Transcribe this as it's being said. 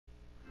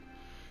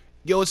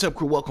Yo, what's up,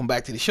 crew? Welcome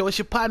back to the show. It's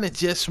your partner,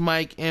 Just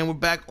Mike, and we're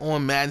back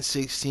on Madden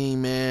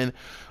 16, man.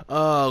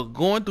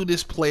 Going through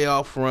this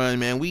playoff run,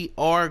 man. We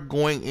are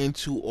going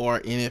into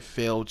our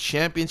NFL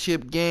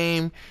championship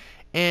game,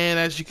 and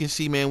as you can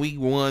see, man, we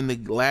won the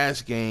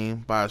last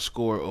game by a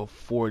score of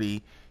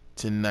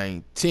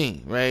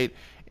 40-19, right?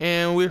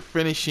 And we're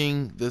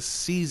finishing the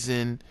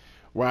season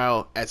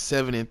while at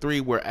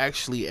 7-3. We're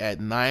actually at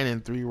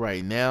 9-3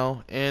 right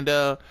now,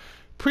 and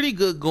pretty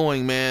good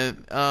going,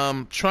 man.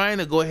 Trying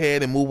to go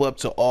ahead and move up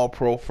to All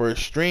Pro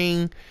first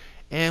string,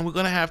 and we're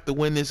gonna have to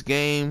win this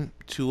game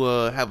to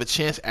have a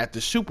chance at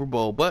the Super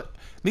Bowl. But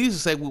needless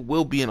to say, we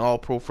will be an All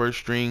Pro first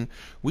string.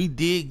 We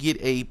did get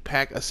a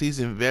pack, a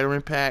seasoned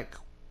veteran pack.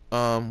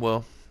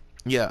 A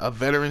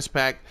veterans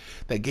pack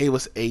that gave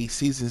us a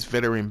seasoned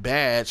veteran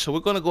badge. So we're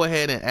gonna go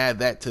ahead and add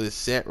that to the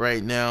set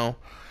right now.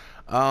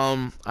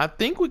 I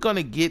think we're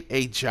gonna get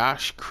a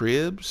Josh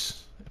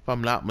Cribbs, if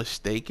I'm not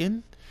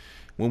mistaken,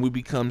 when we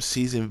become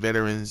seasoned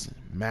veterans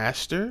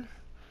master,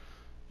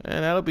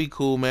 and that'll be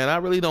cool, man. I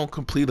really don't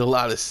complete a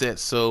lot of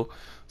sets, so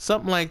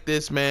something like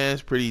this, man,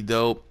 is pretty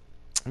dope.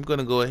 I'm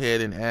gonna go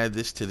ahead and add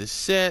this to the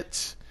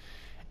set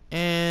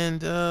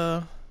and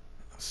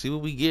see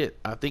what we get.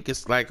 I think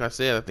it's like I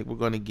said, I think we're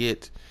gonna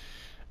get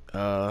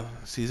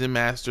season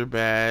master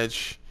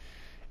badge,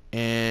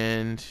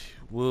 and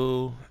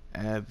we'll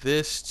add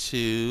this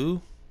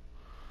to,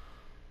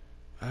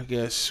 I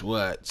guess,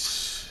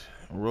 what,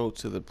 road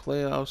to the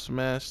playoffs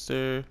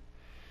master,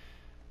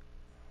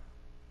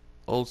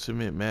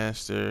 ultimate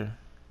master.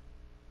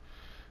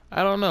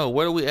 I don't know,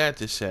 where do we add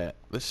this at?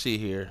 Let's see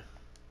here.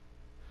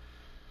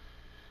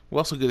 We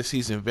also get a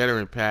seasoned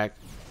veteran pack,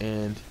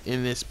 and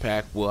in this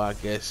pack will, I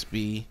guess,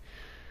 be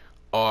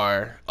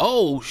our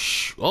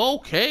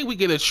okay, we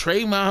get a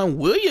Tramon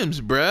Williams,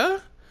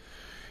 bruh.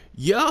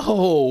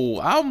 Yo,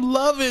 I'm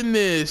loving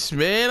this,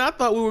 man. I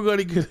thought we were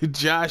gonna get a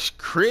Josh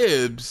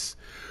Cribbs.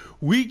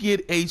 We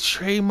get a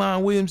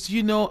Tramon Williams.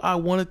 You know, I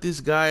wanted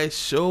this guy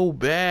so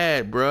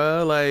bad,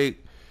 bruh.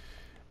 Like,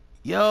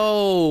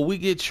 yo, we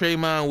get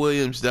Tramon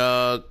Williams,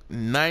 dog.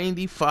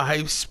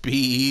 95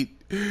 speed,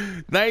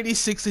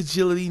 96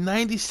 agility,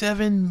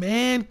 97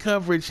 man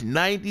coverage,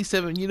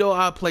 97. You know,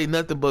 I play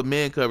nothing but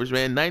man coverage,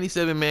 man.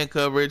 97 man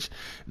coverage,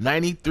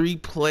 93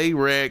 play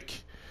rec,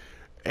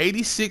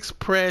 86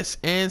 press,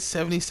 and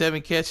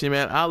 77 catching,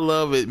 man. I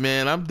love it,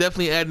 man. I'm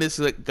definitely adding this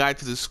guy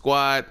to the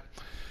squad.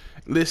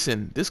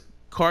 Listen, this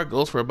card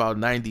goes for about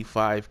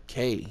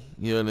 95K.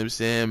 You know what I'm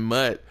saying?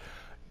 But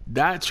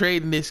not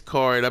trading this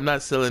card. I'm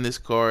not selling this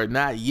card.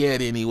 Not yet,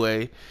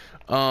 anyway.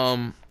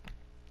 We're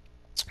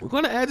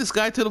gonna add this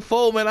guy to the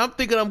fold, man. I'm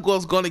thinking I'm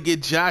gonna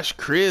get Josh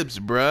Cribbs,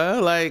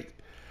 bruh. Like,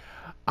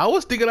 I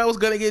was thinking I was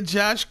gonna get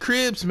Josh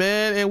Cribbs,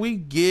 man, and we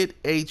get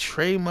a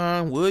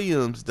Tramon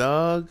Williams,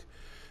 dog.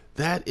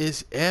 That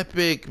is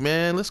epic,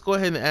 man. Let's go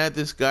ahead and add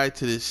this guy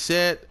to this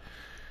set.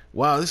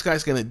 Wow, this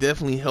guy's gonna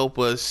definitely help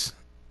us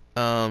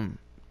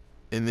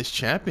in this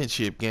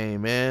championship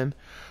game, man.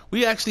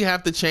 We actually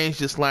have to change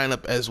this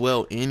lineup as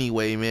well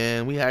anyway,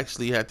 man. We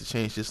actually have to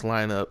change this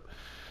lineup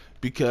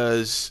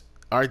because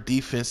our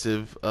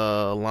defensive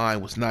line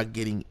was not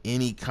getting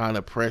any kind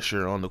of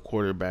pressure on the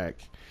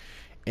quarterback,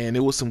 and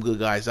there was some good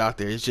guys out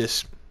there. It's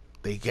just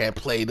they can't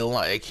play the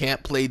line. They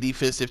can't play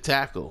defensive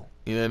tackle.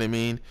 You know what I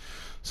mean?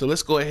 So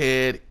let's go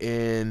ahead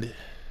and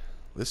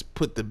let's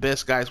put the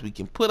best guys we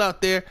can put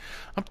out there.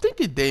 I'm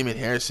thinking Damon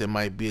Harrison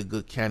might be a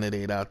good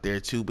candidate out there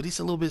too, but he's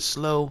a little bit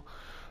slow.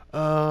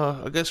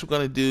 I guess we're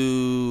gonna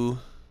do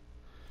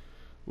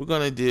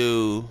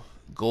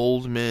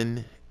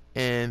Goldman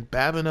and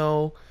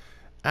Babineau.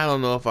 I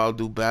don't know if I'll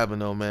do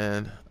Babineau,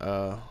 man.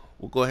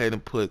 We'll go ahead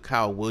and put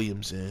Kyle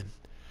Williams in.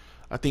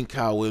 I think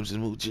Kyle Williams is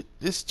moved.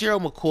 This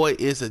Gerald McCoy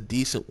is a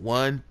decent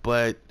one,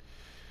 but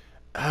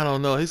I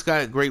don't know. He's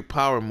got a great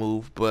power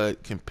move,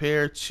 but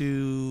compared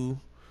to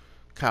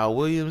Kyle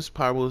Williams,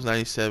 power move is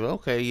 97.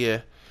 Okay,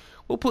 yeah.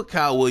 We'll put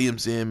Kyle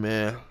Williams in,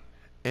 man,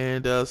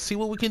 and see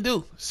what we can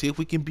do. See if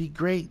we can be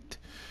great.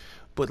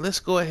 But let's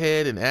go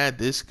ahead and add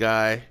this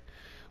guy.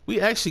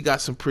 We actually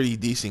got some pretty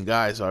decent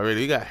guys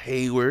already. We got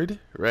Hayward,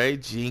 right?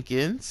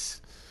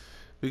 Jenkins.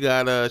 We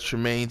got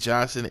Tremaine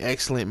Johnson,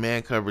 excellent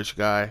man coverage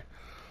guy.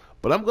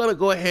 But I'm going to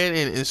go ahead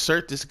and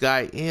insert this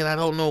guy in. I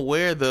don't know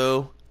where,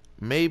 though.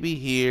 Maybe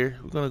here.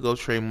 We're going to go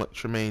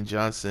Tremaine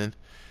Johnson.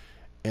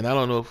 And I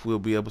don't know if we'll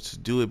be able to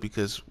do it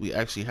because we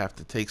actually have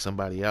to take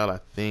somebody out,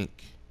 I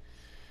think.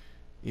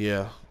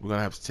 Yeah, we're going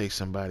to have to take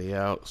somebody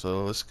out.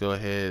 So let's go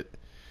ahead.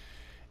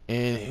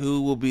 And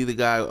who will be the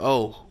guy?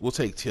 Oh, we'll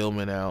take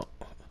Tillman out.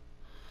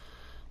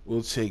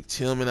 We'll take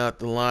Tillman out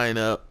the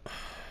lineup.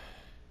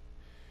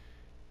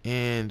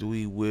 And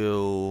we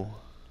will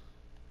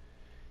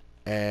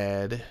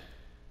add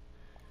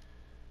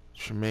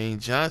Tremaine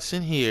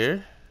Johnson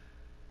here.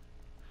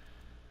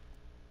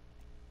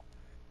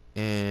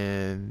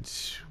 And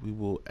we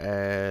will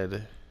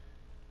add,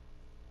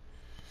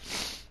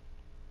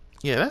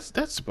 yeah,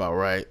 that's about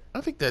right.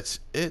 I think that's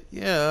it.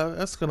 Yeah,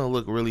 that's gonna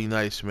look really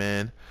nice,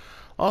 man.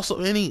 Also,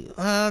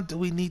 do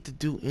we need to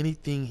do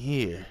anything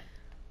here?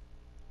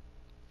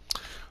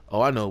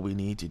 Oh, I know what we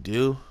need to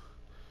do.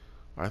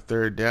 Our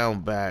third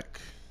down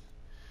back.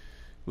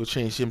 We'll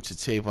change him to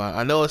Tavon.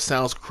 I know it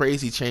sounds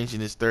crazy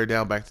changing his third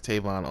down back to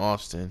Tavon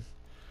Austin,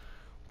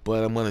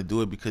 but I'm going to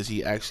do it because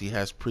he actually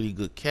has pretty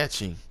good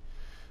catching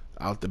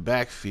out the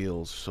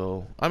backfield.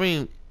 So, I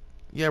mean,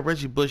 yeah,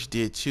 Reggie Bush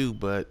did too,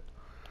 but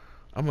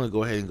I'm going to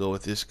go ahead and go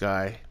with this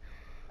guy.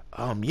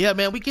 Yeah,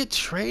 man, we get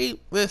Trey.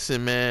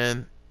 Listen,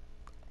 man,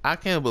 I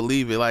can't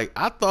believe it. Like,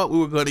 I thought we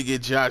were going to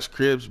get Josh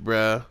Cribbs,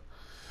 bruh.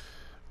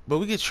 But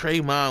we get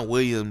Tramon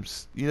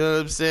Williams. You know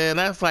what I'm saying?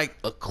 That's like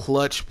a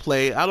clutch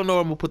play. I don't know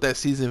where I'm going to put that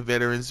seasoned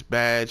veterans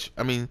badge.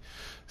 I mean,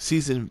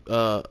 seasoned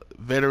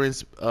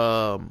veterans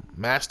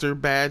master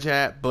badge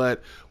at.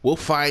 But we'll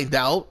find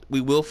out.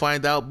 We will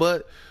find out.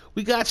 But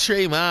we got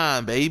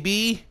Tramon,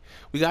 baby.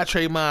 We got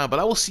Tramon. But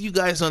I will see you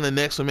guys on the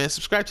next one, man.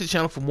 Subscribe to the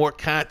channel for more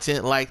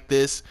content like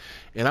this.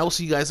 And I will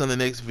see you guys on the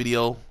next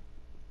video.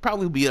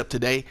 Probably be up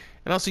today.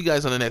 And I'll see you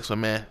guys on the next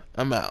one, man.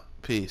 I'm out.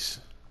 Peace.